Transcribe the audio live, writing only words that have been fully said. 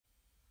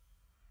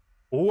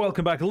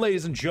Welcome back,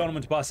 ladies and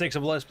gentlemen, to part 6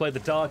 of Let's Play the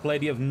Dark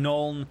Lady of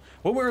Nuln.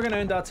 Well, we're going to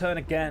end our turn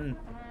again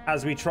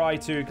as we try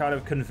to kind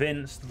of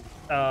convince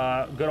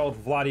good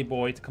old Vladdy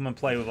boy to come and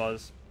play with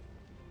us.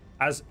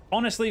 As,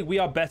 honestly, we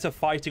are better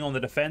fighting on the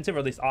defensive, or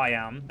at least I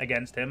am,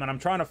 against him. And I'm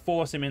trying to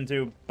force him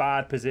into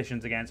bad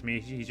positions against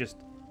me. He's just...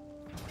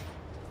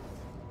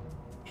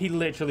 He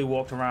literally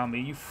walked around me.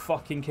 Are you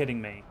fucking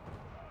kidding me?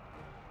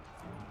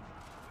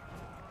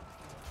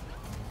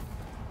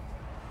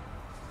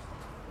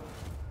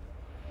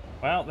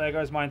 Well, there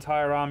goes my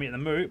entire army at the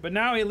moot. But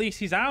now at least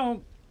he's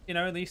out. You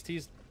know, at least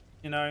he's,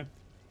 you know.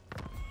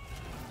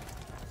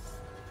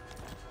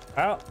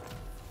 Well,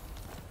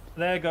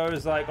 there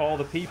goes, like, all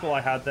the people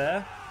I had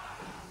there.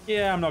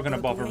 Yeah, I'm not going to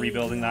bother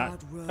rebuilding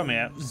that. Come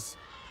here.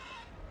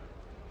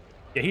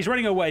 Yeah, he's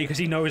running away because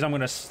he knows I'm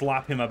going to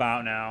slap him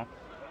about now.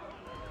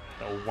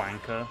 Little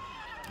wanker.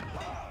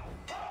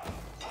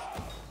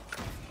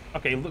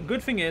 Okay, look,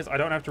 good thing is I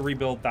don't have to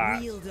rebuild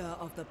that.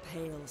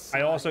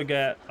 I also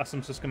get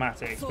some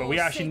schematics, but we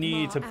actually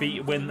need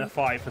to win the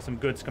fight for some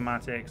good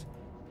schematics.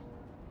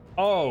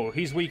 Oh,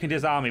 he's weakened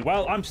his army.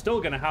 Well, I'm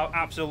still going to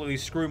absolutely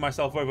screw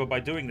myself over by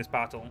doing this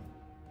battle.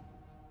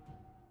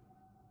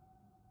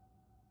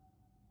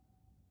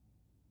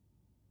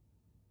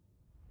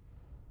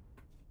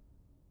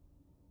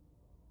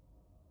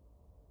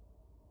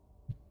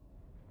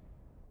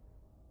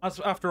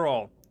 After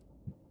all,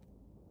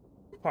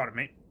 pardon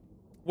me.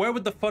 Where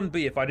would the fun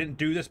be if I didn't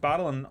do this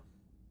battle and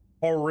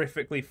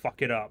horrifically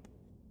fuck it up?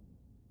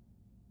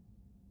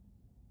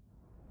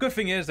 Good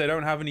thing is they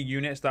don't have any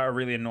units that are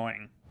really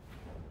annoying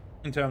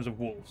in terms of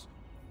wolves.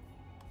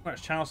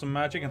 Let's channel some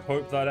magic and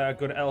hope that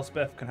good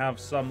Elspeth can have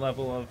some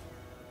level of...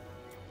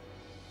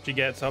 She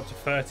gets up to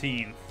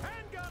 13.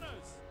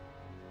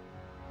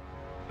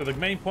 So the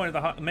main point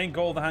of the main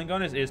goal of the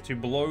handgunners is to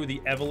blow the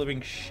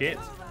ever-living shit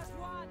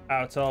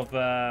out of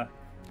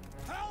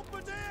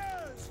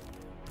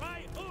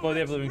blow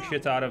the ever-living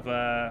shit out of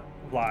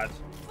Vlad.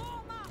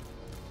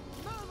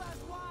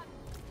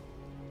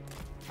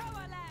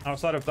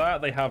 Outside of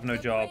that, they have no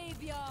job.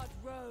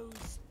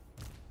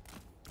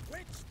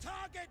 Which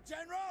target,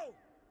 General?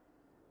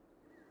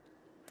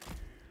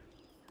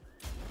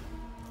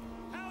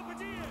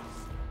 Halberdiers!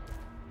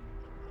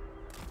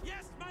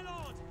 Yes, my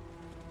lord!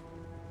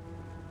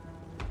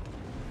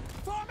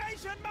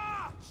 Formation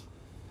march!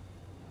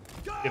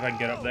 Go! See if I can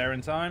get up there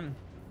in time.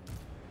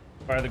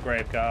 Fire the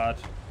Grave Guard.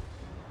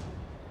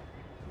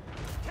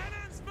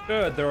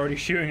 Good, they're already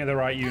shooting at the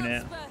right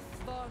unit.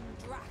 Elspeth von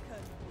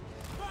Draken!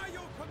 By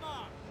your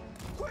command!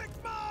 Quick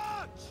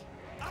march!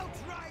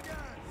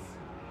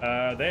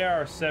 Outriders! They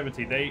are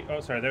 70.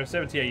 They're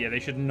 78. Yeah, they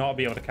should not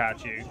be able to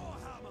catch you.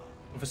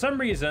 But for some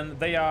reason,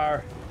 they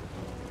are,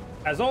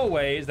 as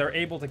always, they're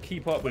able to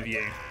keep up with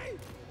you.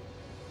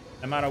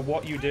 No matter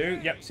what you do.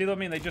 Yep, see what I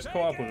mean? They just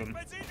caught up with them.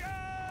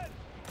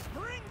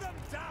 Bring them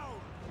down!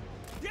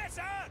 Yes,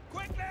 sir!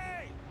 Quickly!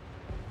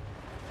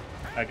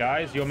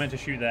 Guys, you're meant to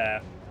shoot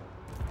there.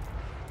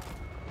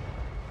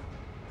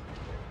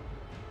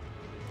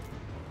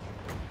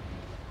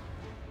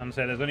 I'm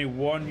saying there's only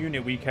one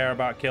unit we care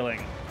about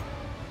killing.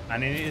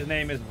 And his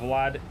name is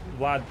Vlad.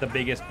 Vlad, the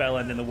biggest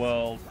bellend in the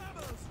world.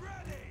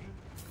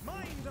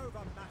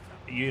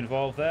 Are you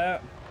involved there?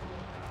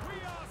 We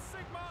are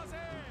Sigmar's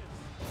heirs!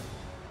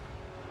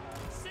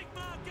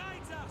 Sigmar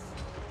guides us!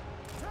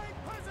 Take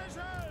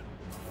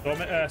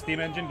position!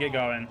 Steam engine, get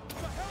going.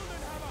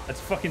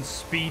 Let's fucking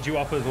speed you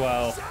up as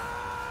well.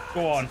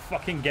 Go on,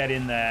 fucking get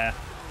in there.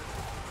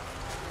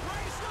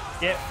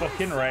 Get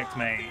fucking wrecked,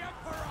 mate.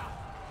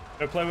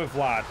 Go play with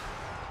Vlad.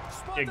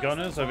 Get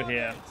gunners over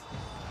here.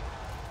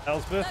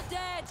 Elspeth. The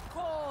dead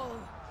call.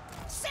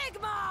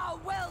 Sigmar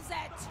wills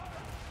it.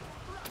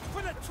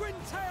 For the twin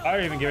tail. I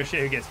don't even give a shit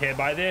who gets hit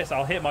by this.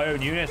 I'll hit my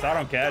own units. I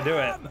don't care. Do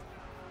it.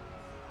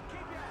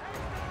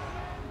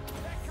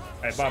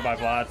 Hey, bye-bye,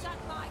 Vlad.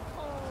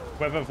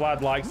 Whether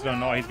Vlad likes it or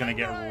not, he's going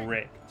to get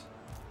wrecked.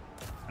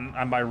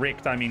 And by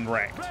wrecked, I mean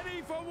wrecked.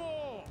 Ready for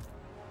war.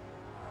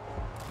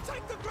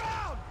 Take the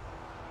ground.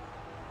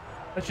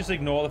 Let's just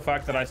ignore the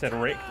fact that I said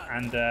wrecked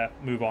and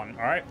move on,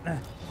 all right?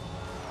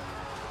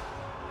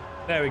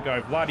 There we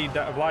go. Vladdy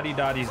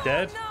Daddy's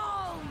dead.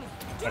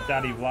 Or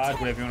Daddy Vlad,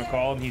 whatever you want to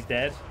call him, he's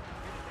dead.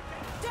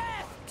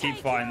 Keep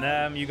fighting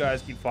them. You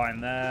guys keep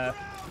fighting there.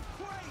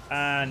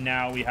 And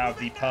now we have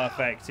the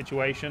perfect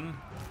situation.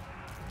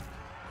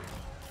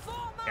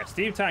 Yeah,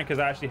 Steve Tank has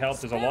actually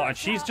helped us a lot, and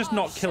she's just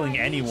not killing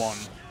anyone.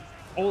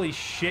 Holy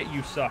shit,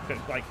 you suck.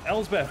 Like,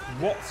 Elspeth,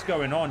 what's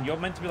going on? You're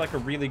meant to be like a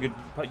really good...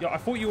 I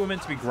thought you were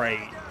meant to be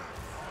great.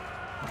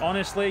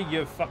 Honestly,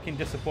 you've fucking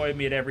disappointed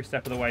me at every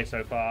step of the way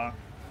so far.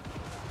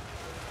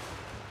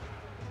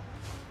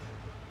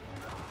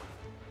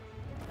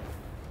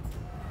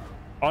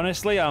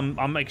 Honestly,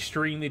 I'm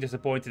extremely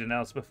disappointed in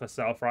Elspeth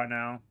herself right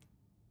now.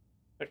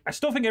 I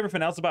still think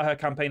everything else about her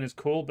campaign is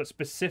cool, but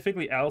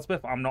specifically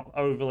Elspeth, I'm not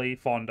overly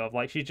fond of.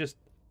 Like, she's just...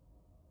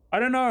 I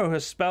don't know, her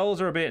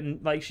spells are a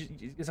bit... Like,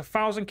 it's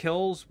 1,000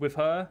 kills with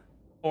her.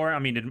 Or, I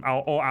mean,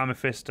 or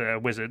Amethyst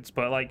wizards,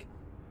 but, like...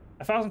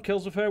 1,000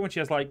 kills with her when she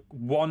has like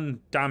 1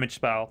 damage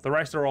spell. The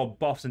rest are all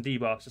buffs and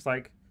debuffs. It's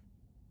like,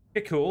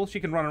 okay, cool. She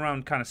can run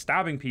around kind of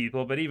stabbing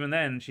people, but even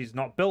then, she's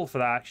not built for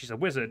that. She's a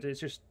wizard. It's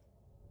just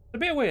a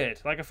bit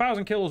weird. Like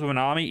 1,000 kills with an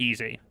army,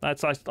 easy.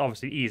 That's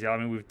obviously easy. I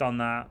mean, we've done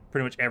that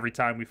pretty much every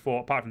time we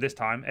fought, apart from this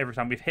time. Every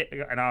time we've hit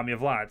an army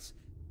of lads.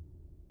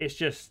 It's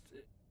just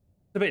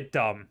a bit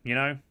dumb, you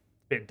know? A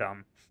bit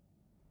dumb.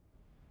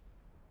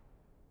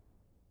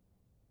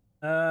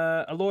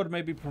 A lord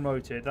may be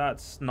promoted.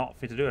 That's not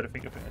fit to do it. I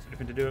think it has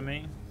anything to do with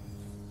me.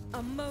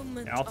 A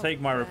moment. Yeah, I'll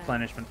take my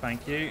replenishment,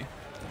 thank you.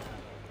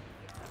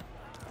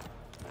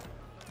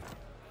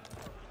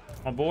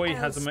 My boy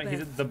has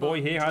the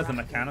boy here has a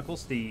mechanical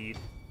steed.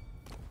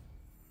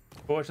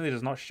 Fortunately,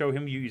 does not show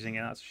him using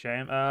it. That's a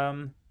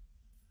shame.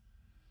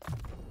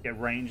 Get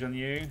range on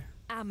you.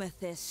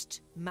 Amethyst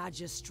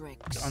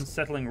magistrix.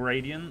 Unsettling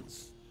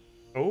radiance.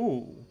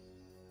 Oh.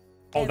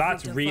 Oh,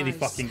 that's really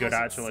fucking good,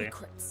 actually.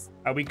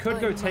 We could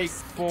go take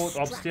Fort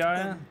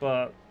Obstia,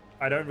 but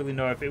I don't really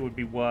know if it would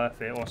be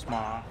worth it or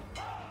smart.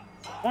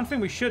 One thing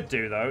we should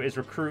do, though, is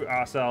recruit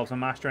ourselves a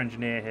Master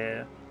Engineer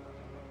here.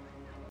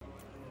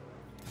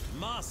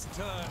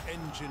 Master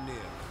Engineer.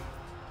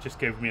 Just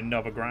give me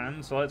another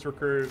grand. So let's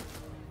recruit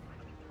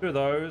 2 of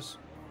those.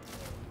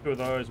 2 of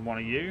those, 1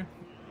 of you.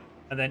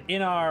 And then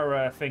in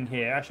our thing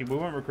here, actually, we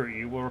won't recruit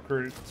you. We'll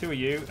recruit 2 of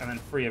you and then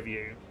 3 of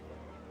you.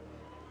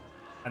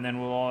 And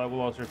then we'll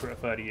also recruit a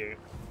 3rd of you.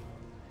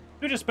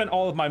 We just spent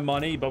all of my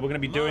money, but we're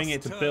going to be doing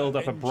it to build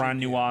up a brand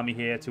new army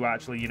here to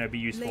actually, you know, be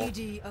useful.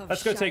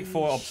 Let's go take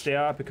Fort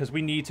Obstia because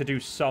we need to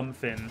do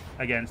something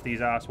against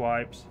these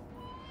asswipes.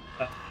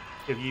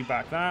 Give you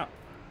back that.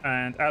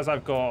 And as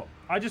I've got,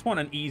 I just want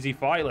an easy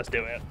fight. Let's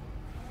do it.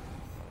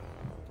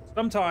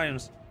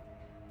 Sometimes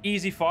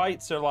easy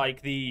fights are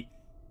like they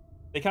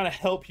kind of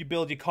help you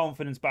build your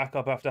confidence back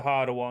up after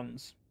harder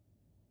ones.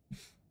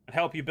 And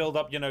help you build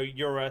up, you know,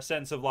 your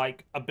sense of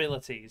like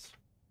abilities.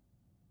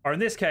 Or in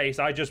this case,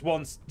 I just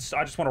want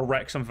to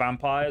wreck some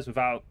vampires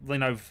without, you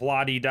know,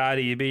 Vladdy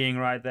Daddy being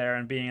right there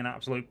and being an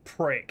absolute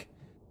prick.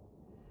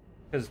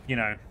 Because, you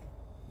know.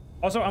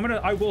 Also,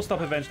 I will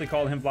stop eventually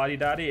calling him Vladdy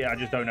Daddy. I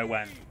just don't know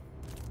when.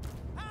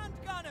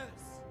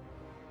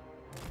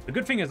 The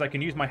good thing is I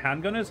can use my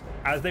handgunners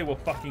as they were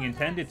fucking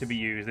intended to be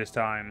used this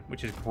time,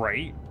 which is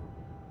great.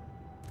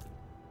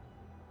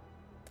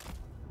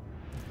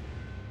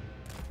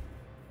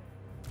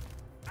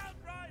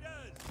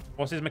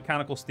 What's his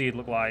mechanical steed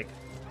look like?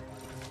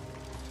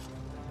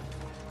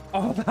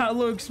 Oh, that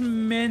looks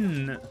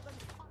min.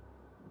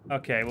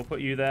 Okay, we'll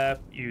put you there,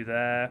 you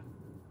there.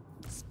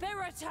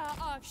 Spiritor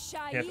of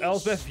Shaiish. Yeah,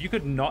 Elspeth, you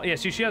could not. Yeah,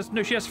 she has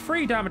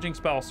 3 damaging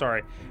spells.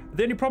 Sorry.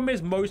 The only problem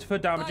is most of her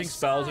damaging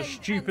spells are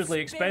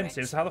stupidly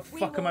expensive. So how the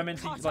fuck am I meant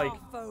to like?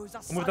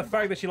 And with the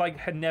fact that she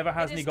like never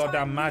has any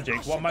goddamn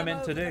magic, what am I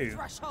meant to do?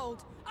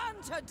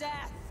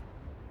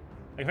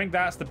 I think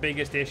that's the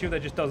biggest issue. There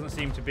just doesn't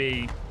seem to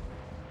be.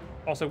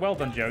 Also, well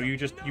done, Joe. You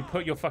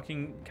put your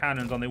fucking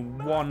cannons on the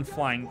one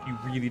flank you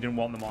really didn't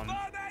want them on.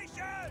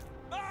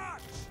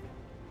 March!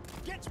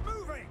 Get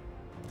moving,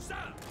 sir.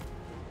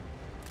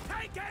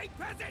 Taking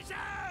position.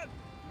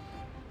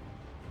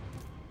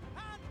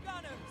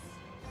 Handgunners.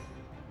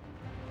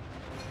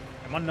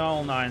 And my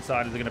Nuln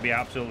Ironsiders are going to be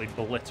absolutely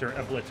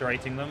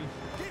obliterating them.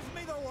 Give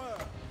me the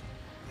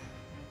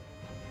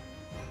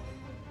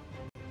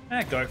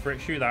word. Go for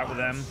it. Shoot that with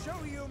them.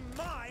 Show you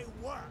my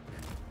work.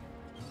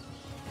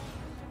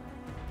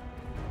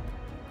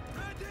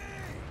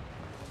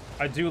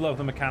 I do love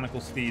the mechanical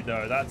speed,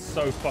 though. That's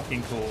so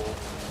fucking cool.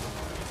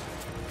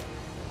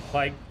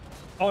 Like,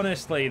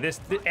 honestly,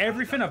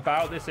 everything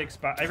about this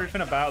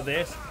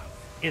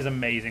is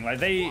amazing. Like,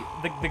 the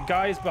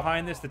guys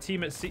behind this, the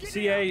team at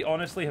CA,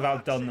 honestly have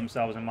outdone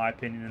themselves, in my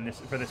opinion,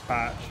 for this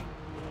patch.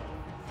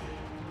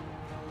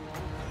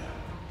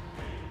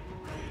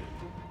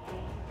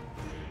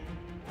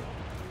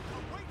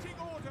 Awaiting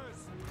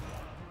orders.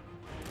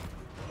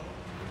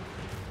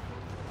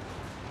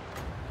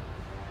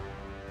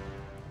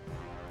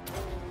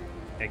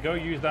 Okay, go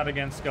use that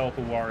against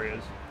Skeletal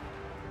Warriors.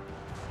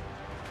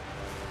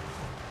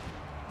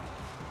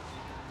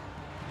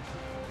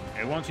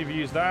 Okay, once you've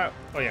used that...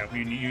 Oh yeah,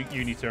 you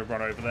need to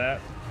run over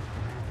there.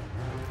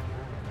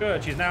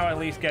 Good, she's now at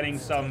least getting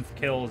some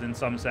kills in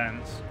some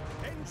sense.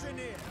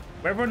 Engineer.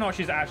 Whether or not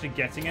she's actually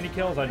getting any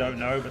kills, I don't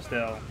know, but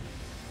still.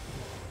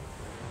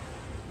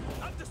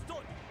 Understood.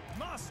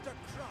 Master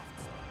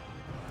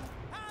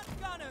craftsman.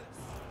 Handgunners.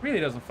 Really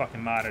doesn't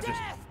fucking matter,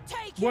 just...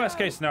 Worst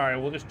case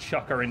scenario, we'll just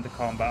chuck her into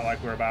combat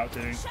like we're about to.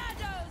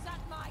 Shadows at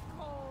my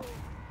call.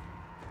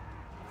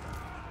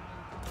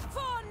 For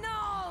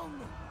Nuln.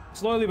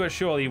 Slowly but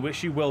surely,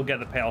 she will get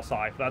the Pale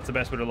Scythe. That's the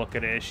best way to look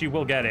at it. She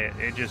will get it.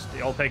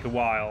 It'll take a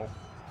while.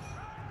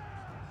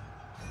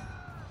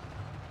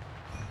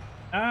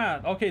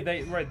 Ah,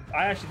 okay. Right.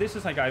 This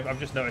is like I've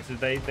just noticed is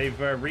they've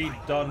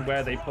redone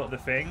where they put the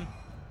thing.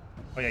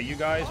 Oh yeah, you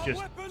guys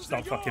just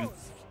stop fucking.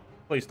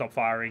 Please stop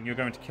firing. You're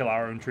going to kill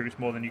our own troops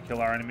more than you kill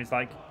our enemies.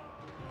 Like,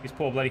 these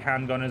poor bloody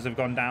handgunners have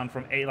gone down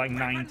from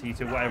 90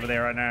 to whatever they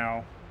are at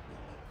now.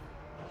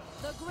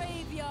 The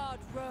graveyard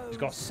rose. She's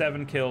got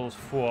 7 kills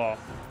for.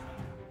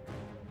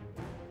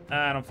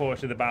 And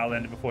unfortunately, the battle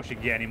ended before she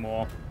could get any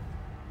more.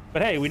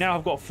 But hey, we now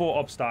have got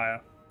 4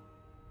 Upstire.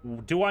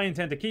 Do I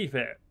intend to keep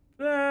it?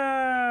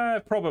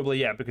 Probably,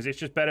 yeah, because it's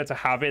just better to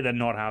have it than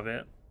not have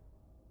it.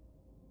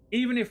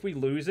 Even if we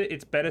lose it,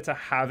 it's better to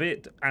have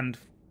it and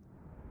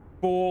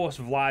force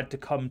Vlad to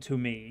come to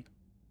me.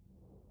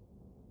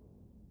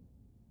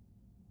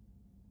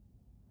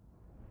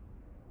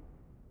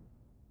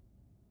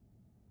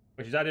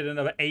 But she's added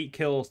another 8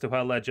 kills to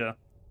her ledger.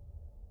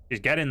 She's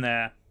getting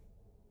there.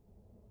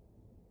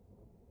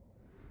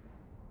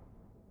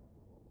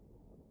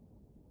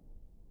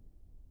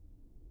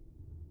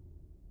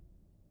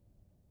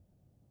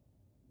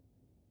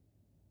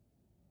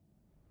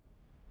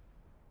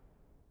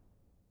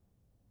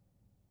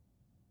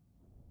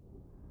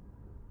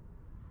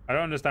 I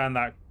don't understand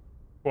that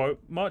quote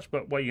much,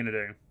 but what are you going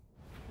to do?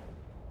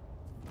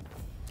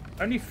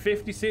 Only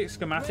 56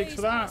 schematics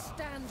for that?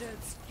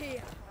 Standards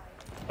here.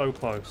 So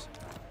close.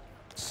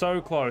 So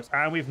close.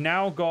 And we've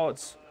now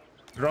got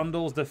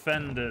Grundle's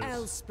Defenders.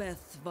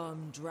 Elspeth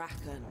von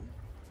Draken.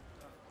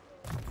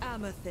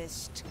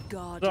 Amethyst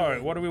Guardian.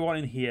 So, what do we want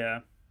in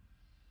here?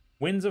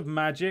 Winds of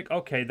Magic.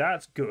 Okay,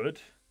 that's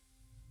good.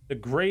 The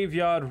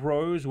Graveyard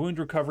Rose. Wound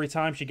recovery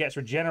time. She gets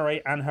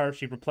regenerate and her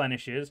she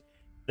replenishes.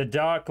 The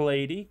Dark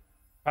Lady.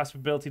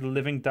 Passive ability to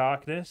Living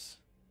Darkness.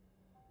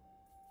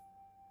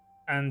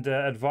 And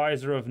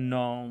Advisor of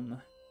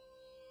Nuln.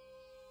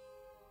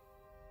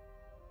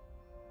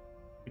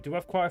 We do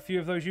have quite a few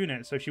of those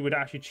units, so she would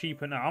actually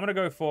cheapen. I'm going to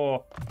go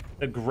for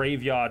the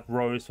Graveyard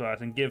Rose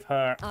first and give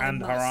her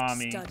and her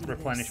army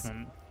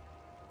replenishment.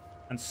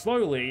 And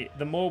slowly,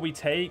 the more we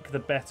take, the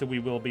better we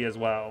will be as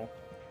well.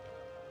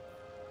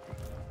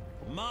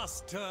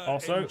 Master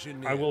Also,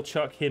 engineer. I will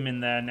chuck him in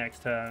there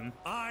next turn.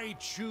 I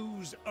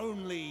choose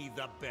only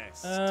the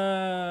best.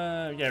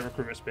 Yeah,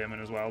 recruit a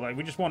spearman as well. Like,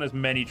 we just want as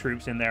many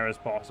troops in there as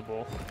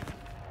possible.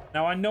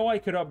 Now, I know I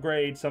could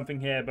upgrade something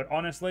here, but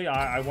honestly,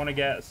 I want to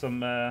get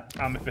some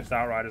Amethyst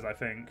Outriders, I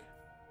think.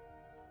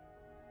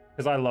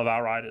 Because I love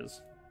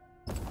Outriders.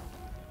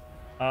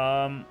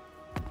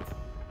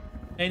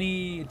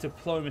 Any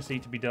diplomacy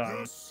to be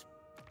done?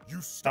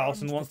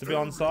 Alison wants to be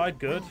on side.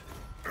 Good.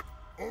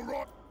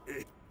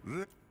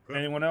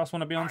 Anyone else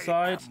want to be on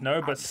side?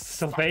 No, but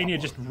Sylvania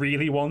just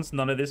really wants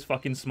none of this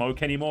fucking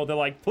smoke anymore. They're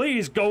like,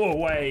 please go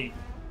away.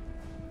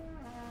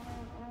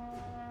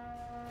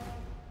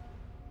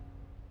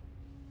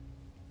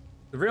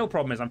 The real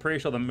problem is I'm pretty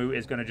sure the moot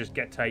is going to just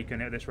get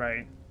taken at this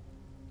rate.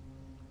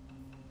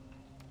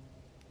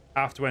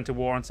 Have to enter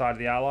war on side of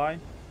the ally.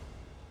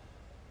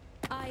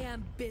 I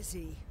am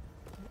busy.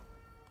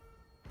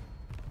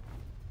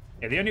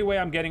 Yeah, the only way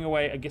I'm getting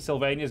away,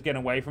 Sylvania's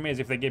getting away from me is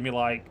if they give me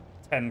like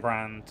 10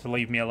 grand to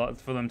leave me alone,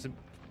 for them to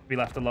be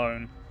left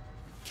alone.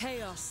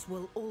 Chaos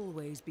will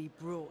always be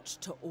brought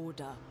to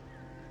order.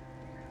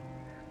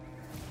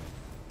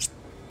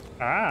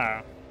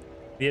 Ah,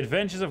 the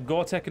Adventures of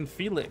Gortek and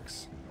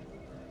Felix.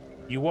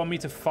 You want me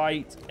to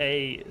fight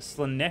a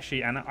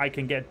Slaneshi and I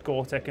can get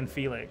Gortek and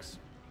Felix.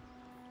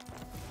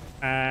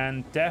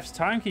 And Death's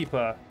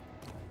Timekeeper.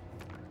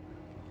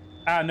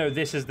 Ah, no,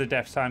 this is the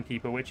Death's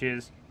Timekeeper, which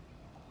is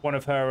one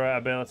of her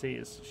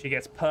abilities. She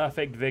gets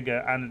perfect vigor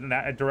and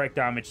a direct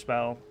damage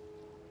spell.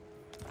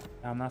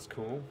 That's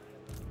cool.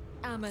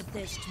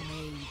 Amethyst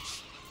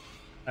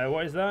Mage.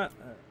 What is that?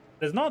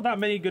 There's not that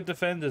many good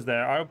defenders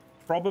there. I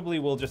probably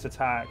will just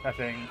attack, I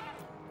think.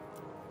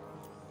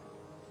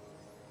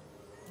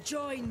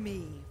 Join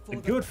me for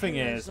The good thing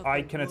is,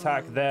 I can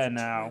attack there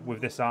now with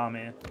this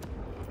army.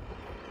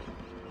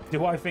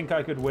 Do I think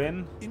I could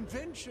win?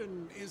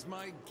 Invention is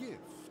my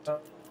gift.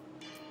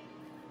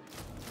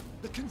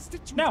 The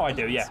constituent Now I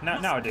do, yeah.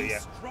 Now I do, must be yeah.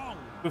 strong.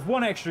 With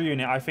one extra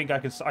unit,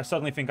 I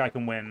suddenly think I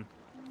can win.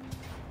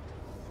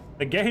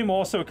 The game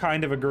also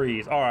kind of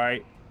agrees. All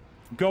right,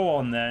 go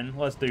on then.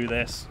 Let's do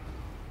this.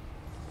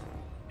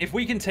 If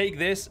we can take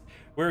this,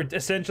 we're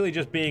essentially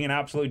just being an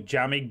absolute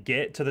jamming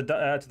git to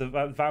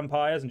the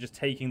vampires and just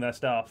taking their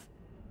stuff.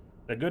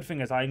 The good thing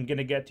is I'm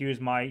gonna get to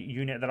use my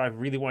unit that I've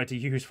really wanted to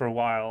use for a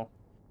while.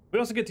 We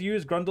also get to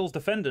use Grundle's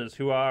Defenders,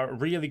 who are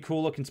really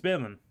cool looking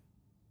spearmen.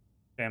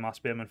 Damn, our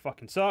spearmen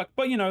fucking suck,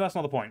 but you know, that's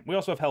not the point. We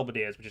also have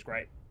Halberdiers, which is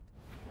great.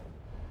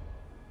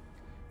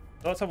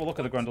 So let's have a look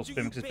at the Grundle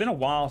spearmen, because it's been a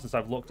while since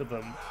I've looked at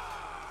them.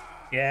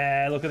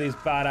 Yeah, look at these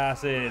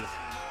badasses.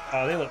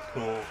 Oh, they look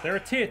cool. They're a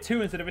tier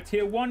 2 instead of a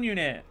tier 1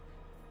 unit.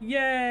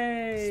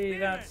 Yay!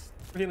 That's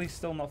really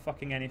still not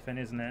fucking anything,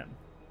 isn't it?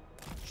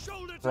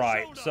 Shoulder to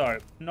Right, shoulder.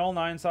 so, Null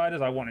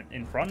 9-siders, I want it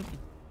in front.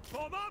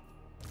 Form up.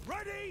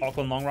 Ready.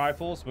 Auckland long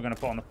rifles, we're going to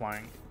put on the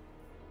flank.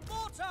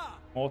 Mortar!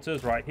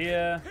 Mortars right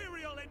here.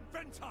 Imperial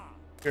Inventor.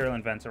 Imperial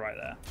Inventor right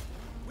there.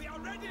 We are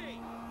ready!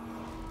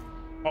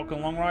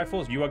 Auckland long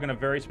rifles, you are going to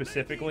very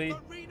specifically...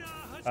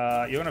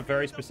 you're going to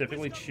very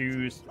specifically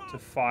choose to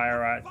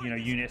fire at, you know,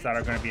 units that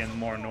are going to be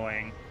more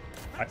annoying.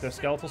 Like the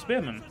Skeletal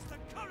Spearmen.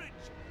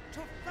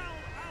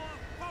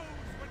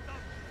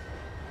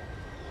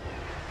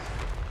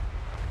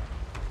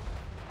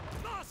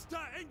 Master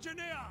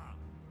Engineer.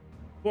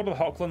 What do the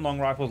Hochland long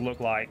rifles look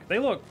like? They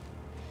look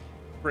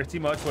pretty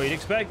much what you'd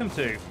expect them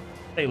to.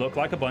 They look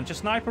like a bunch of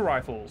sniper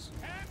rifles.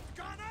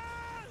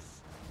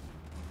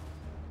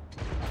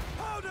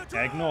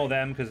 Yeah, ignore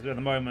them because at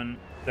the moment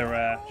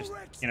they're just,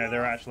 you know,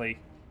 they're actually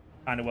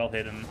kind of well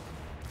hidden.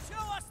 Show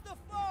us the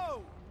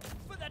foe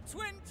for the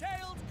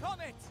twin-tailed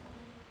comet.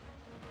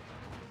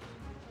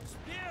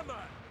 Spearman!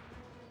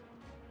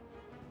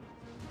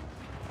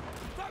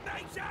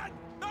 Formation!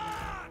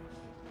 March!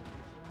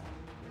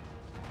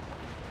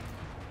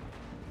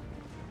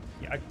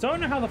 Yeah, I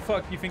don't know how the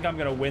fuck you think I'm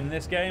gonna win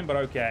this game, but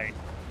okay.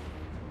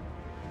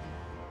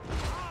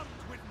 Armed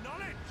with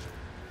knowledge!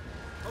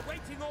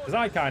 Awaiting Because orders.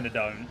 I kind of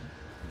don't.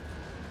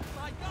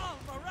 My God,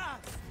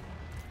 Morass.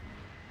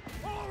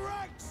 All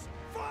ranks!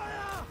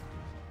 Fire!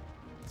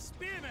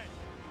 Spearmen!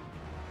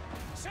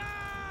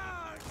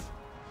 Charge!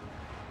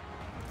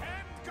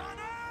 End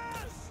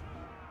gunners!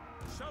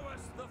 Show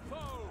us the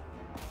foe!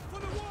 For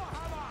the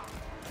Warhammer!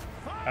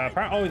 Fire!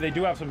 Apparently, they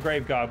do have some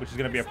Grave Guard, which is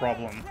going to be a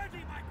problem.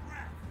 Ready, my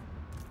craft!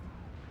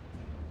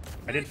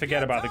 I did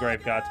forget about the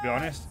Grave Guard, to be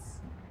honest.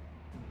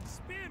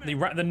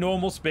 Spearmen! The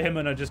normal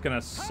spearmen are just going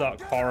to suck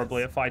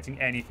horribly at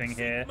fighting anything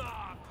here.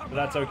 But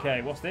that's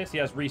okay. What's this? He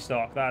has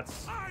restock.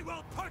 That's I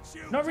will put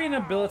you not really an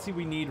down! ability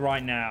we need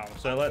right now,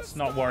 so let's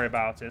not worry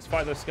about it. Let's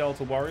fight those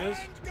skeletal warriors,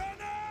 End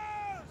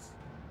gunners!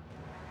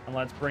 and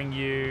let's bring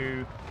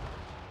you...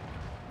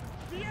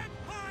 The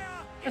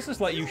Empire! Let's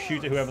just let you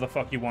shoot at whoever the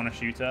fuck you want to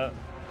shoot at.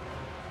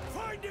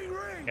 Finding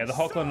rings! Yeah, the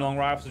Hochland long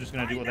rifles are just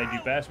going to do what they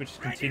do best, which is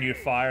continue to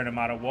fire no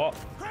matter what.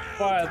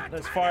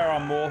 Let's fire our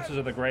mortars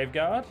at the Grave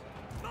Guard.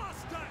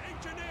 Master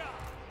engineer!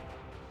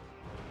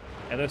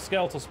 Yeah, those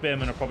skeletal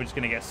spearmen are probably just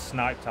going to get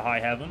sniped to high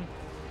heaven.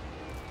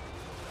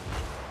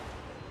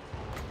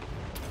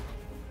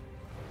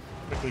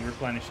 Quickly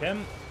replenish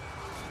him.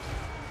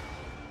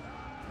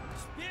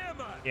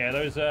 Spearman! Yeah,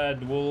 those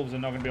wolves are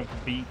not going to be able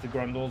to beat the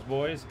Grundles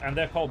boys, and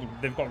they've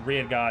got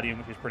Rear Guardian,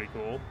 which is pretty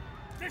cool.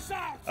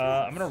 Disarm!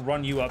 I'm going to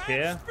run you up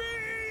here.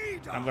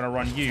 Speed! I'm going to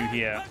run you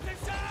here.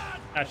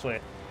 Disarm! Actually,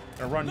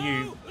 I'm going to run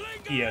you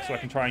here so I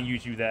can try and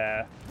use you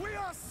there. We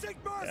are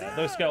Sigmar's Yeah,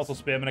 those skeletal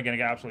spearmen are going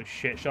to get absolutely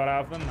shit shot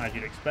out of them, as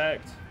you'd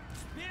expect.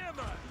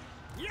 Spearman!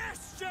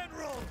 Yes,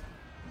 General!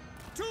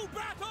 To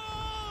battle!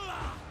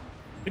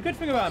 The good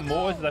thing about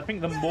mortars is I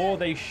think the more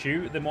they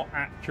shoot, the more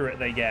accurate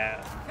they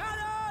get.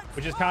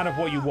 Which is kind of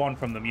what you want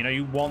from them. You know,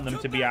 you want them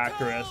to be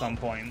accurate at some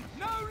point.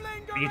 No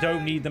But you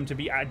don't need them to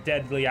be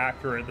deadly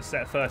accurate the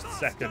first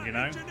second, you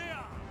know? Engineer!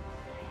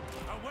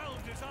 A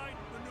well-designed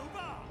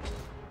maneuver!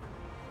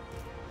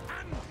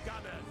 And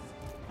gunners!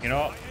 You know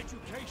what? My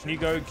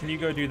education Can you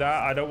go do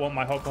that? I don't want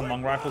my Hochland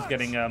long rifles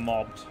getting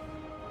mobbed.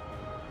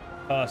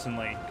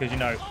 Personally. Because, you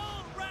know,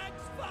 All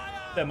ranks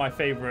fire. they're my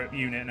favorite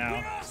unit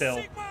now.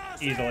 Still.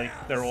 Easily.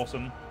 They're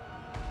awesome.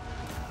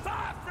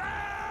 fire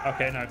frame!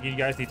 Okay, no, you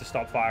guys need to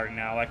stop firing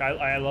now. Like,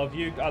 I love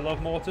you. I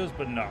love mortars,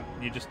 but no.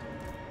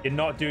 You're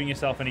not doing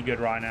yourself any good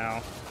right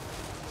now.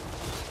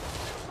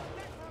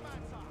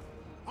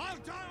 I'll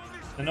die on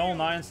this The Nuln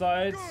 9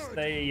 sides,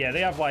 they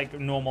have like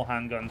normal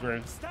handguns,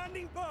 where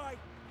standing by!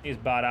 these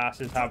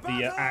badasses have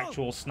the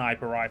actual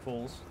sniper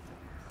rifles.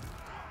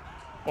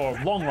 Or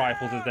long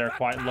rifles, as they're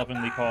quite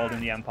lovingly called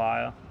in the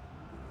Empire.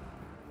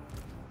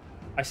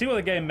 I see what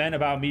the game meant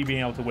about me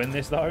being able to win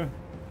this, though.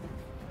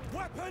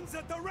 Weapons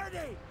at the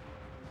ready!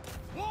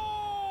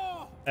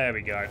 War! There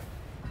we go.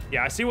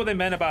 Yeah, I see what they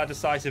meant about a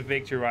decisive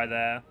victory right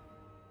there.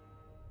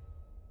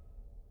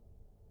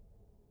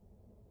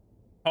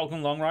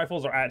 Hochland long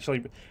rifles are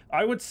actually,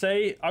 I would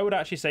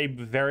actually say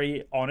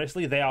very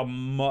honestly, they are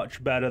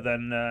much better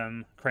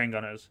than crane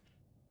gunners.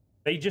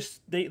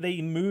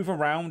 They move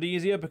around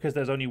easier because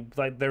there's only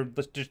like they're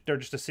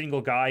just a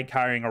single guy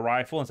carrying a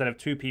rifle instead of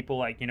two people,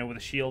 like, you know, with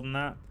a shield and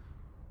that.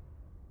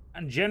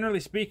 And generally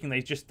speaking,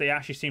 they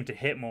actually seem to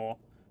hit more.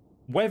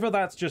 Whether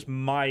that's just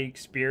my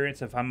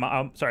experience of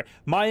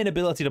my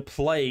inability to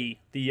play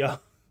the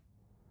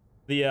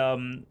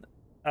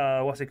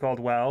what's it called?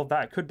 Well,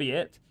 that could be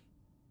it.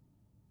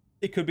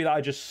 It could be that I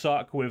just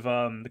suck with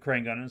the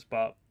crane gunners,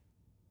 but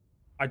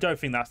I don't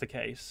think that's the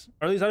case.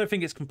 Or at least I don't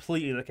think it's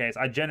completely the case.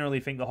 I generally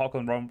think the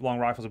Hochland long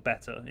rifles are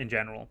better in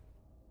general.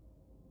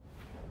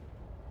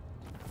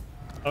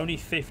 Only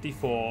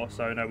 54,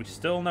 so no, we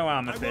still no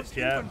Amethyst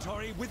yet.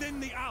 Inventory within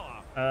the hour.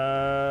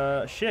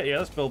 Shit, yeah,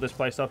 let's build this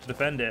place up to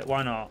defend it.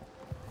 Why not?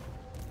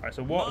 Alright,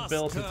 so what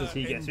abilities does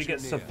he get? So he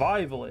gets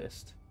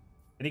Survivalist.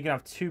 And he can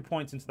have 2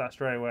 points into that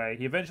straight away.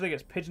 He eventually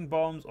gets Pigeon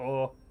Bombs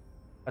or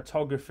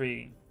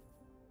Photography.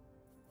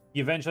 He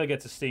eventually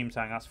gets a Steam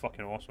Tank. That's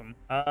fucking awesome.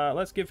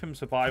 Let's give him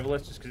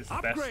Survivalist just because it's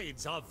the best.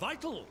 Upgrades are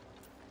vital.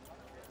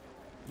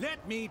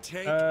 Let me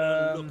take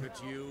a look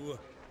at you.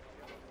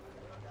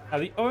 Now,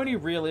 the only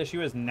real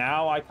issue is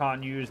now I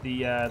can't use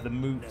the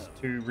moot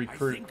to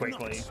recruit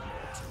quickly.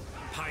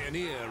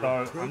 Pioneer. So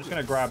I'm just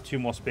going to grab 2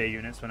 more spear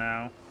units for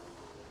now.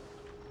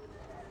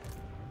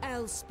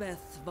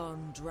 Elspeth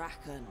von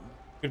Draken.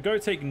 Could go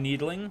take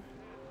Needling.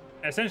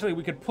 Essentially,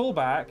 we could pull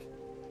back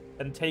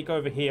and take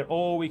over here,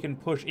 or we can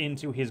push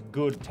into his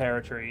good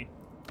territory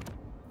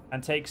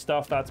and take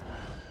stuff that's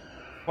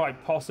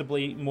quite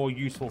possibly more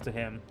useful to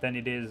him than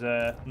it is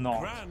not.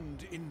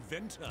 Grand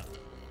inventor.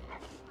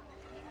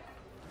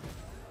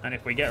 And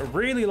if we get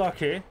really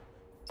lucky,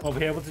 we'll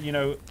be able to, you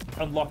know,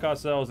 unlock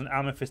ourselves an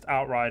Amethyst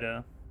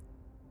Outrider.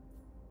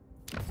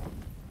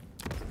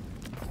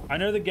 I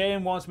know the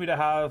game wants me to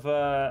have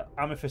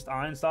Amethyst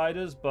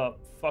Ironsiders, but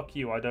fuck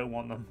you, I don't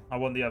want them. I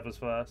want the others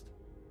first.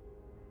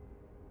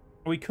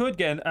 We could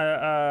get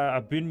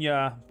a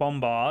Bunya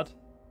Bombard,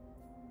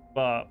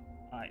 but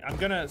I'm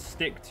gonna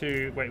stick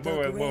to... Wait,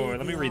 wait,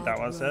 let me read that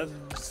what it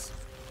says.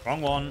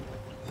 Wrong one.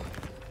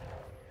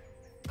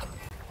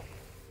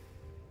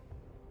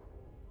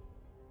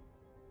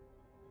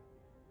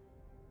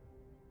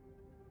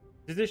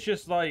 Is this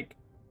just like...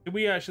 Do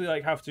we actually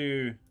like have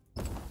to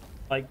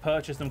like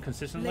purchase them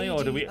consistently,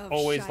 or do we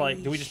always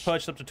like... Do we just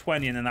purchase up to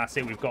 20 and then that's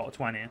it? We've got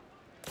 20.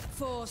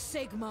 For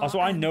Sigma. Also,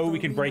 I know we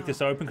can break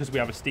this open because we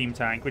have a steam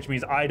tank, which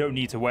means I don't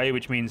need to weigh,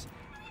 which means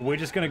we're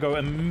just going to go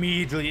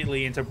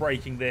immediately into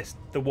breaking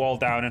the wall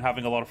down and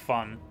having a lot of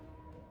fun.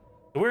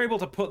 So we're able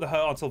to put the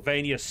hurt on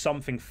Sylvania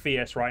something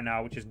fierce right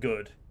now, which is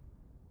good.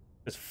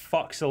 Because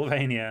fuck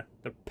Sylvania.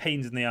 The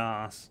pains in the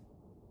ass.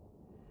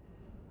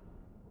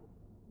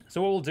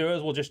 So what we'll do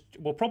is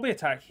we'll probably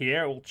attack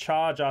here. We'll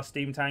charge our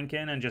steam tank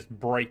in and just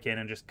break in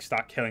and just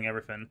start killing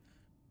everything.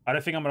 I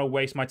don't think I'm going to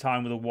waste my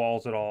time with the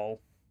walls at all.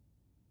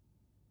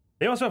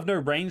 They also have no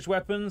ranged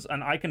weapons,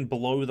 and I can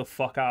blow the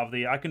fuck out of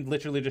I can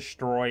literally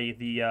destroy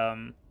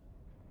the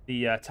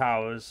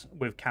towers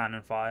with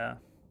cannon fire.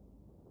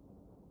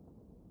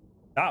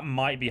 That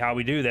might be how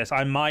we do this.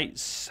 I might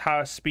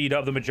speed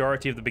up the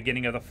majority of the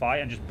beginning of the fight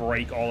and just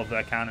break all of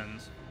their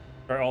cannons,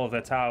 or all of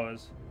their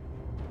towers.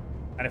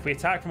 And if we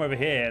attack from over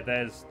here,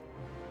 there's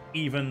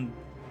even,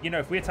 you know,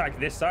 if we attack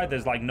this side,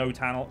 there's like no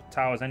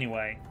towers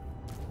anyway.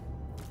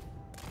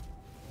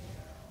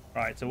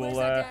 Right, so we'll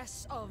get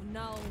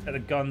the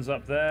guns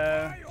up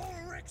there.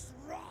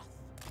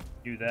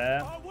 You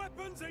there.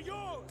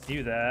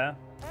 You there.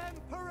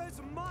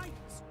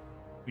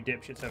 You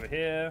dipshits over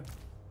here.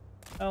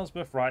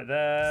 Elspeth right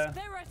there.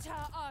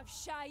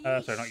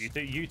 Sorry, not you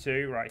two. You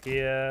two right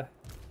here.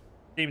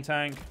 Steam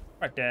tank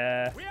right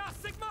there.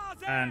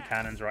 And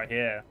cannons right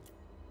here.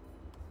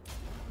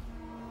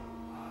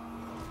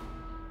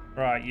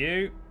 Right,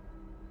 you.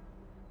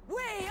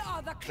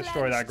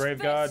 Destroy that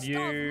graveguard.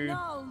 You.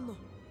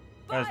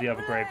 Where's the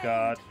other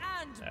graveguard?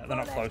 Yeah, they're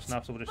not close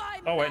enough, so we'll just...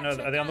 Oh, wait, no,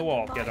 are they on the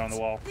wall? Yeah, they're on the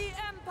wall.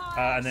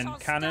 And then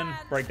cannon,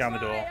 break down the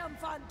door.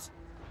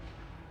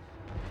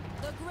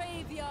 The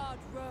graveyard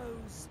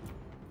rose.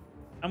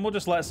 And we'll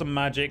just let some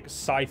magic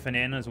siphon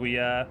in as we,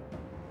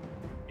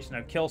 just, you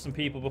know, kill some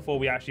people before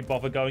we actually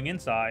bother going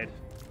inside.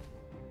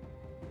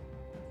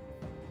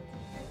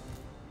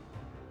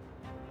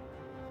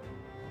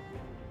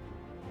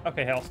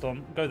 Okay,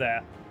 Hailstorm, go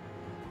there.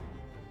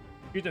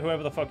 Shoot at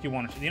whoever the fuck you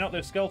want to shoot. You know,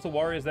 those skeletal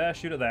warriors there?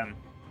 Shoot at them.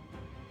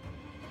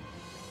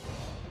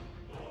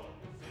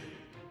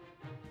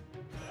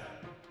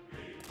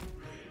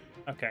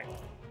 Okay.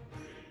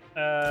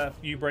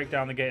 You break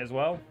down the gate as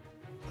well.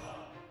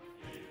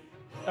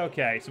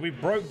 Okay, so we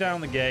broke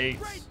down the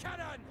gates.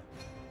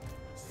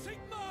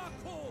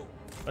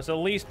 Let's at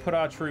least put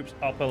our troops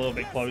up a little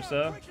bit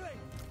closer.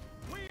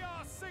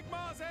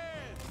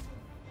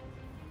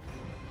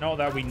 Not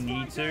that we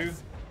need to,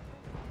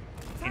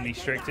 in the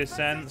strictest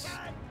sense,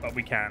 but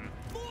we can.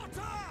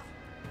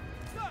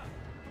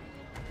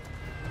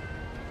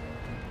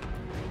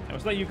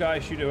 Let's let you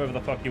guys shoot whoever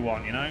the fuck you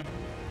want, you know?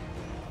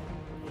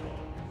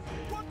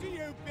 What do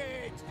you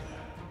bid?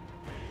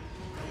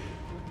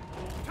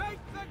 Take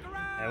the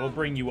ground. Yeah, we'll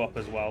bring you up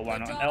as well. Why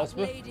not? Dark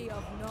Elspeth? Lady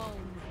of Nuln.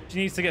 She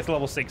needs to get to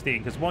level 16,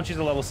 because once she's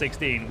at level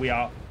 16, we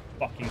are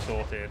fucking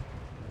sorted.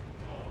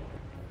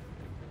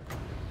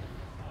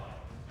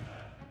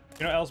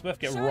 You know, Elspeth,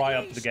 get right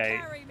up to the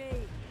gate.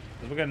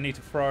 Because we're going to need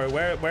to throw...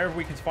 Wherever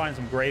we can find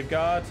some grave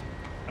guards,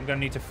 I'm going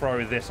to need to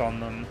throw this on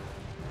them.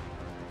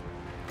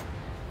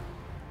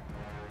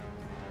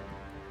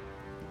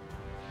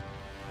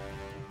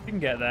 She can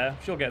get there.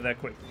 She'll get there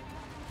quick.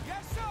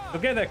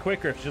 She'll get there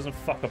quicker if she doesn't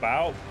fuck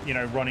about, you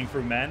know, running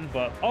through men.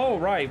 But, oh,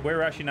 right,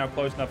 we're actually now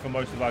close enough for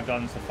most of our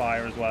guns to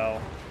fire as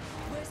well.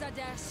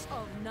 Wizardess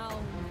of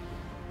Nuln.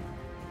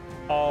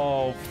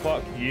 Oh,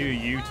 fuck you,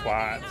 you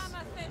twats.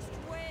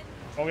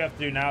 All we have to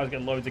do now is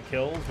get loads of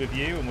kills with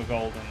you, and we're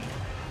golden.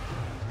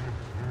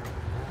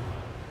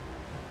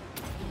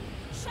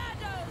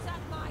 Shadows at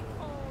my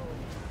call.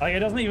 Like, it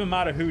doesn't even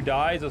matter who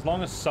dies. As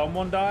long as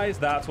someone dies,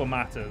 that's what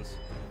matters.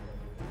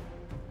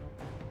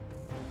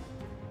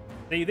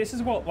 See, this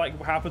is what,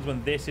 like, happens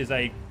when this is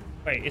a...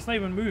 Wait, it's not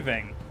even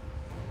moving.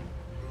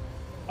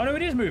 Oh, no,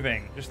 it is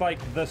moving. Just, like,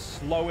 the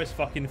slowest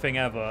fucking thing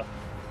ever.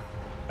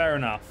 Fair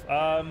enough.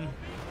 Yeah,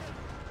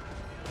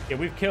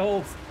 we've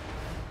killed...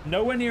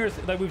 Nowhere near as...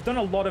 Like, we've done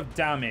a lot of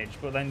damage,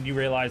 but then you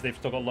realize they've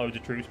still got loads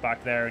of troops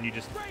back there, and you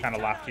just kind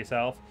of laugh to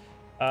yourself.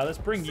 Let's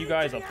bring you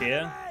guys up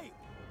here.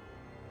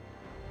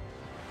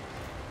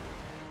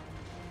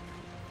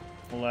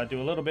 We'll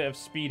do a little bit of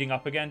speeding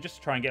up again, just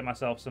to try and get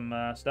myself some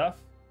stuff.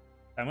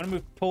 I'm going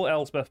to pull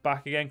Elspeth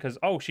back again, because,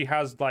 oh, she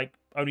has, like,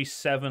 only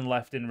 7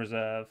 left in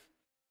reserve.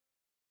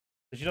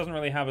 So she doesn't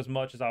really have as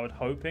much as I was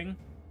hoping.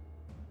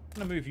 I'm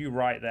going to move you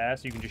right there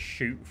so you can just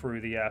shoot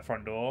through the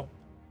front door.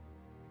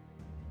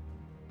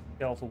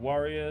 Skeletal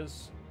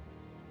warriors.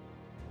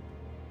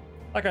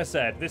 Like I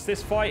said,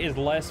 this fight is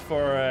less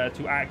for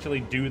to actually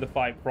do the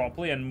fight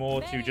properly and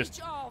more to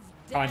just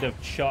kind of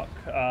chuck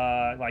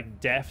like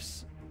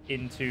deaths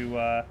into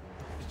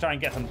just try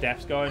and get some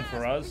deaths going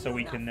for us so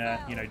we can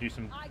you know, do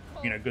some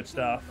good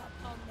stuff.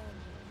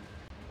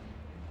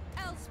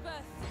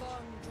 Elspeth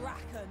von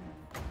Draken.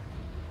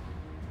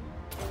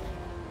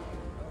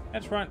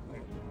 Let's run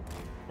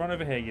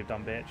over here, you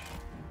dumb bitch.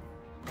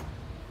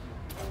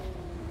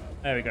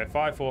 There we go.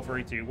 5, 4,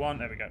 3, 2, 1.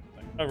 There we go.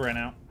 Over here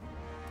now.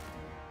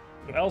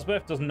 So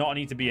Elspeth does not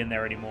need to be in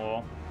there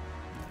anymore.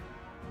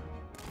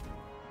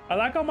 I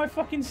like how my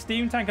fucking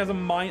steam tank has a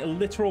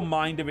literal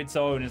mind of its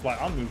own. It's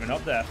like, I'm moving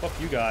up there. Fuck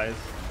you guys.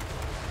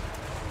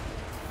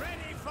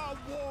 Ready for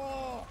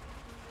war.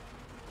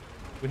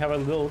 We have a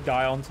little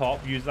guy on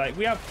top. We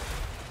have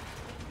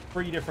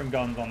 3 different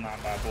guns on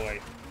that bad boy.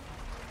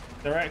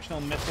 Directional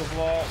missile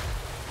block.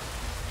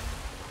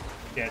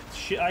 Yeah,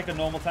 shit like a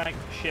normal tank.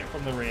 Shit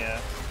from the rear.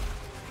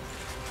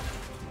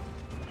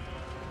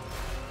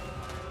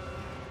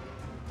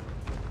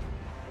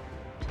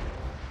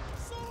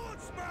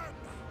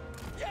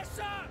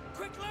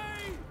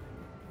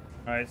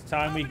 Alright, it's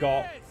time we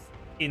got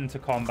into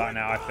combat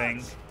now, I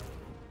think.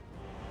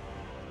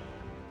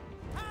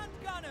 Hand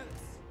gunners.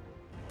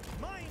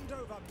 Mind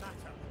over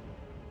matter.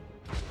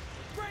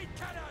 Great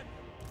cannon.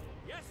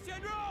 Yes,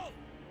 General.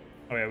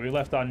 Oh yeah, we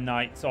left our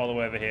knights all the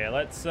way over here.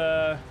 Let's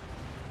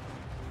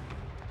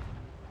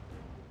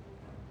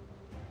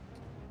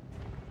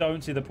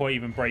don't see the point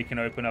even breaking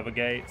open other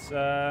gates.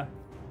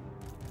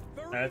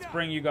 Let's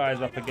bring you guys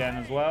up again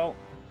as well.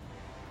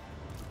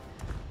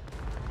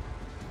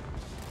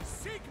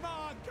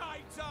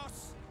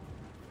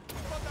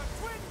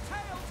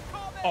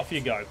 Off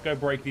you go. Go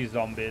break these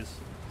zombies.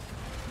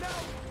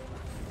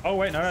 Oh,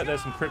 wait, no,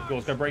 there's some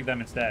criticals. Go break them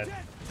instead.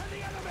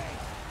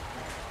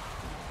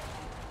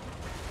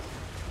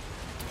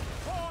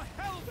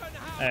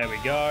 There we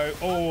go.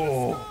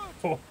 Oh,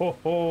 ho, ho,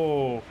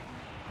 ho.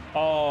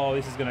 Oh,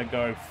 this is going to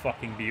go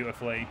fucking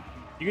beautifully.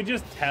 You can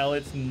just tell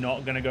it's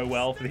not going to go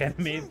well for the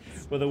enemy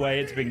with the way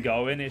it's been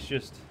going. It's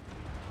just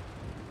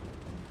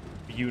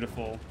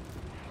beautiful.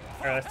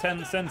 All right,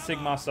 let's send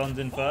Sigmar's sons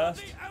in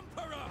first.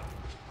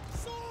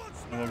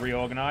 And we'll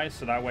reorganize,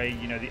 so that way,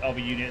 you know, the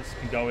other units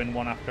can go in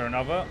one after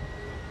another.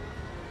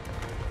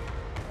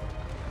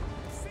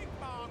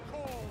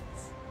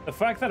 The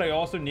fact that I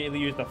also nearly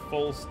used a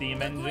full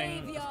steam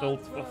engine, still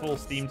a full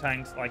steam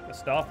tanks like the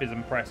stuff, is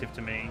impressive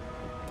to me.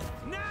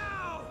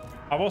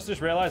 I've also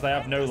just realized I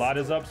have no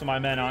ladders up, so my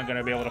men aren't going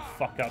to be able to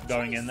fuck up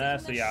going in there.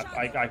 So yeah,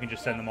 I can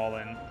just send them all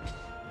in.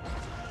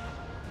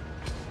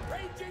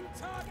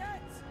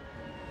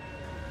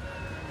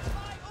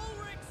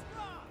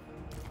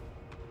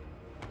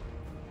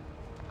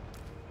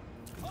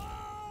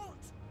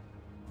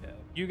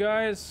 You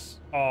guys,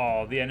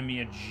 oh, the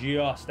enemy are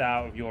just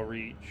out of your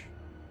reach.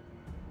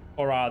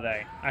 Or are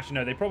they? Actually,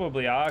 no, they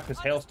probably are, because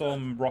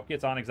hailstorm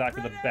rockets aren't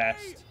exactly the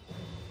best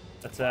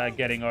at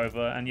getting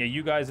over. And yeah,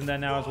 you guys in there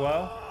now as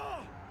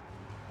well.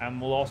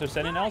 And we'll also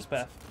send in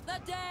Elspeth.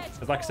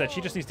 Because like I said,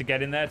 she just needs to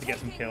get in there to get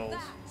some kills.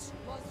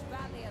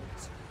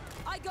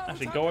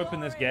 Actually, go open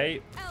this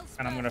gate,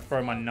 and I'm going to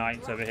throw my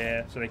knights over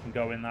here so they can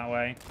go in that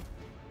way.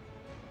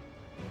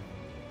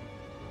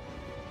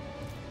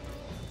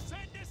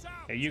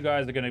 Okay, you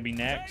guys are going to be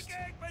next.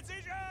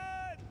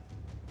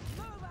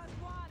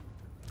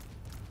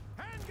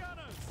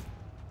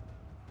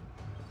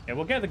 Yeah,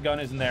 we'll get the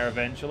gunners in there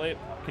eventually.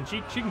 Can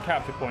she can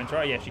capture points,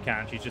 right? Yeah, she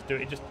can. She's just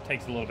it just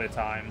takes a little bit of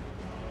time.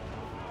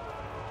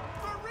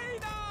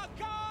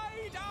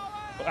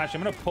 But actually,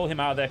 I'm going to pull him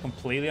out of there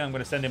completely. I'm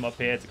going to send him up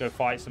here to go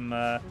fight some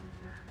the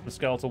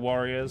skeletal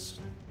warriors.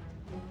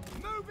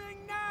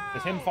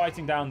 Because him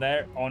fighting down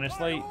there,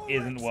 honestly,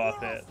 isn't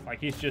worth it.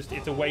 Like,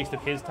 it's a waste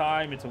of his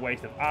time. It's a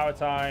waste of our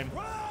time.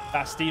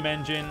 That steam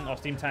engine or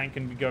steam tank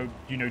can go,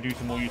 you know, do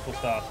some more useful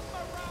stuff.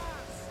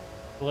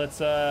 So let's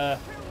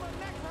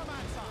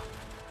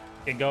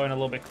get going a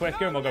little bit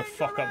quicker, and we'll go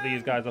fuck up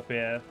these guys up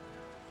here.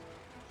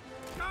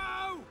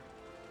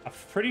 I'm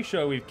pretty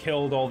sure we've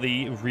killed all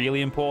the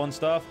really important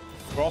stuff.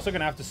 We're also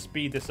going to have to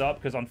speed this up,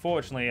 because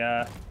unfortunately,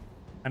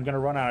 I'm going to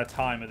run out of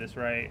time at this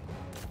rate.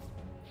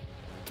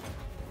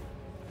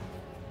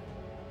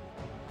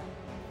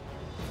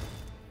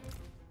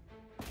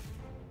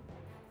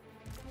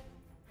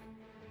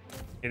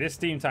 Yeah, this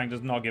steam tank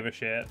does not give a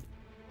shit.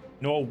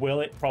 Nor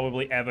will it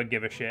probably ever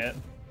give a shit.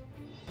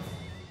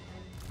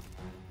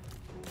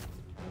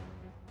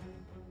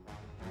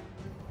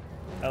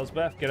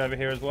 Elspeth, get over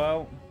here as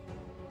well.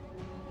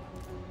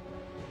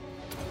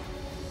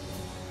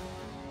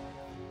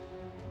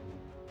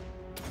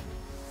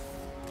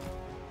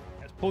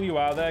 Let's pull you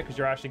out of there because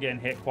you're actually getting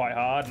hit quite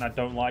hard, and I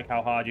don't like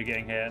how hard you're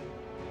getting hit.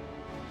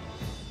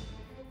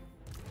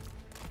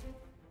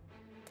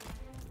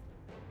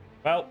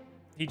 Well,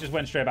 he just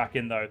went straight back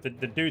in, though. The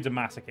dude's a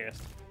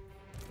masochist.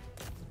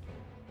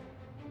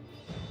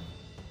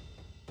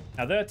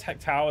 Now, their tech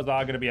towers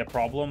are going to be a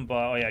problem, but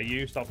oh yeah,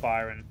 you stop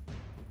firing.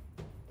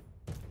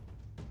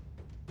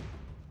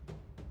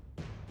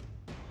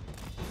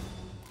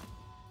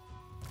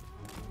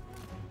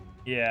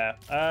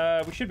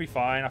 Yeah, we should be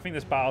fine. I think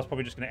this battle's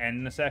probably just going to end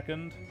in a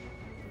second.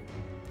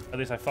 At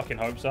least I fucking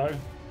hope so.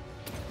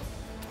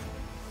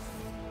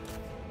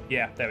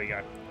 Yeah, there we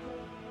go.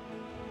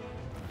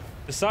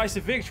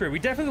 Decisive victory. We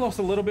definitely lost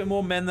a little bit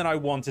more men than I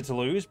wanted to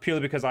lose,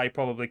 purely because I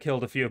probably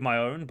killed a few of my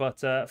own, but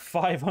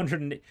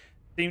 500...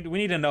 We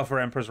need another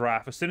Emperor's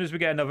Wrath. As soon as we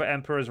get another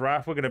Emperor's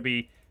Wrath, we're going to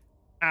be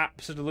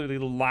absolutely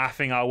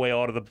laughing our way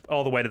all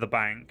the way to the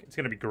bank. It's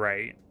going to be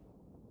great.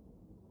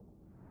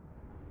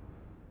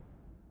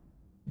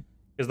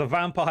 Because the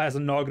vampires are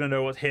not going to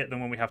know what's hit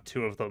them when we have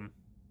 2 of them.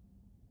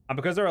 And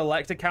because they're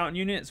Elector Count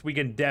units, we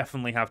can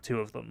definitely have 2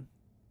 of them.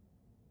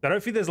 I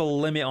don't think there's a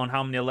limit on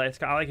how many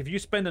Elector... Like, if you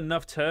spend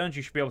enough turns,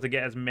 you should be able to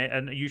get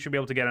you should be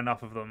able to get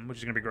enough of them, which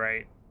is going to be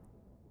great.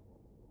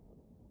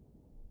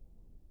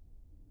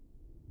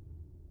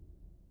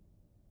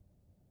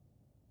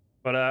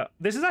 But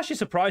this is actually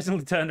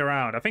surprisingly turned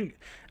around. I think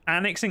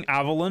annexing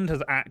Averland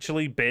has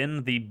actually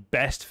been the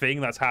best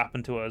thing that's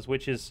happened to us,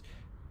 which is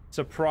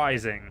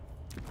surprising.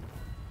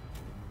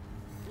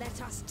 Let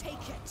us take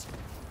it.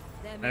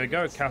 There we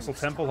go. Castle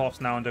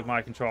Templehof's now under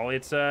my control.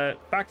 It's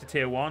back to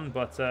tier 1,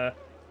 but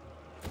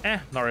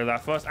not really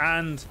that fast.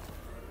 And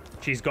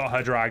she's got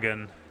her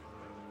dragon.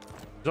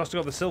 She's also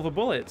got the silver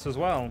bullets as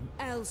well.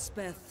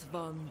 Elspeth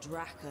von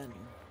Draken.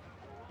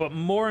 But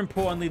more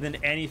importantly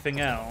than anything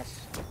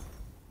else,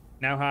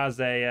 now has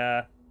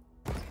a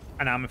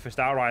an Amethyst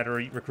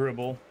Outrider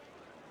recruitable.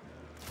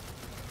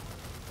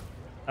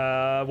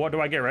 What do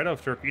I get rid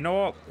of? You know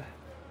what?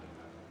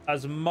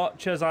 As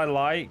much as I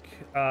like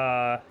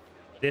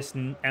this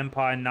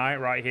Empire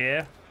Knight right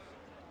here,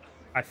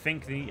 I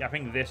think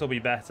this will be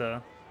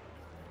better.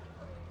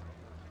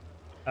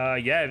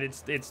 Yeah,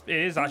 it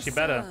is actually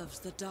better.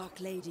 The Dark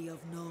Lady of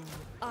Nuln.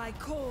 I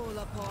call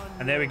upon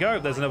and there we go.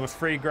 There's another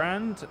 3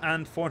 grand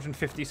and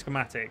 450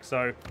 schematics.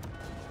 So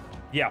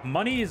yeah,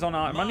 money is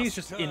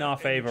just in our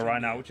favor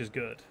right now, which is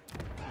good.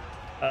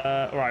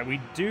 All right, we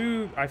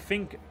do. I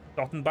think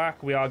Dottenbach,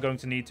 we are going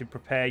to need to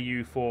prepare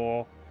you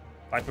for,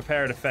 like,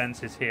 prepare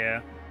defenses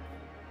here,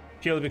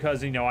 purely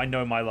because, you know, I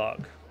know my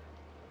luck,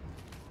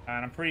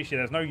 and I'm pretty sure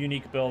there's no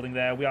unique building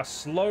there. We are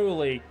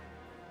slowly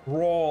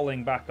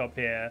crawling back up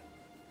here.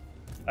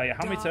 Yeah,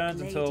 how many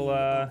turns until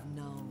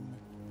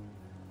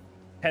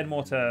 10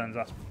 more turns?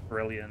 That's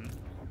brilliant.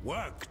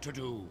 Work to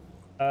do.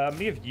 I'm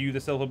gonna give you the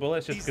silver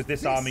bullets just because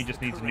this army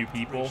just needs new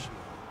people.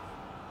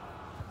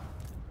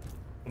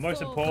 But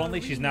most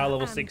importantly, she's now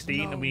level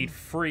 16 and we need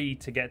 3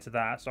 to get to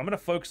that. So I'm gonna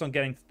focus on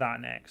getting to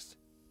that next.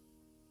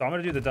 So I'm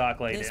gonna do the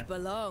Dark Lady. This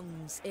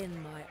belongs in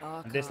my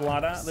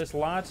archives. This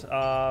lad,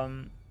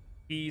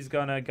 he's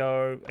gonna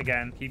go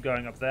again, keep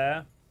going up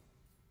there.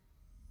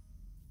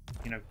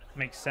 You know,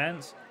 makes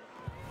sense.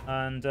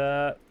 And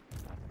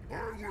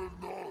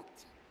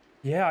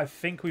yeah, I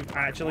think we've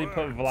actually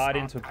put Vlad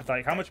into,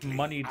 like, how much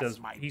money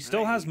does he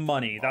still has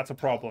money? That's a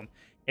problem.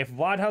 If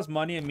Vlad has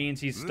money, it means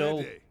he's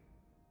still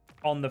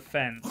on the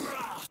fence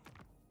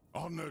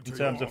in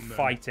terms of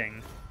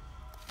fighting.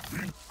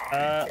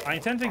 I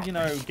intend to, you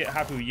know, get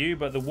happy with you,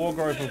 but the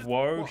Wargrove of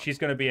Woe, she's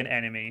going to be an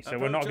enemy, so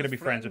we're not going to be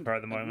friends with her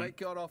at the moment.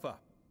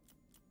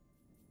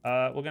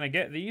 We're going to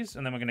get these,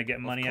 and then we're going to get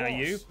money out of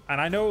you.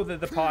 And I know that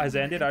the part has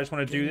ended. I just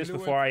want to do this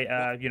before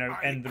I, you know,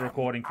 end the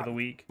recording for the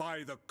week.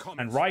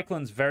 And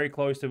Reichland's very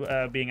close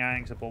to being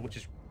annexable, which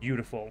is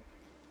beautiful.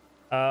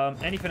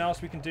 Anything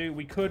else we can do?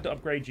 We could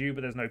upgrade you,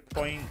 but there's no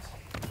point.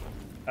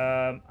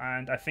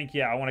 And I think,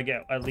 yeah, I want to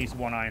get at least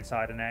 1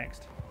 Ironsider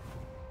next.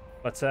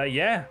 But,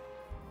 yeah.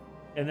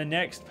 In the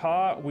next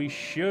part, we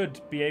should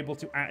be able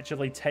to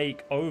actually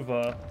take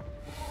over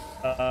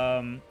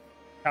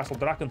Castle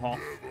Drakenhof.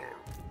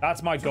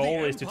 That's my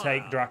goal, is to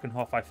take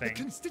Drakenhof, I think.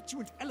 The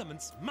constituent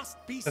elements must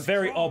be for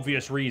very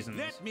obvious reasons.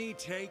 Let me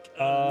take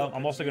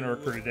I'm also going to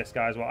recruit this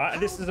guy as well.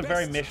 This is a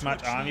very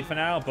mishmatch army for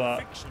now,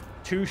 but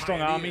 2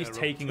 strong armies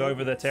taking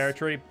over their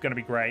territory, going to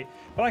be great.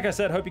 But like I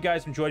said, hope you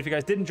guys enjoyed. If you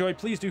guys did enjoy,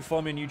 please do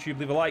follow me on YouTube.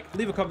 Leave a like,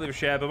 leave a comment, leave a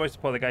share. But most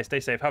importantly, guys,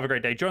 stay safe. Have a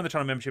great day. Join the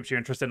channel memberships you're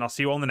interested in. I'll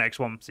see you all in the next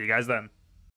one. See you guys then.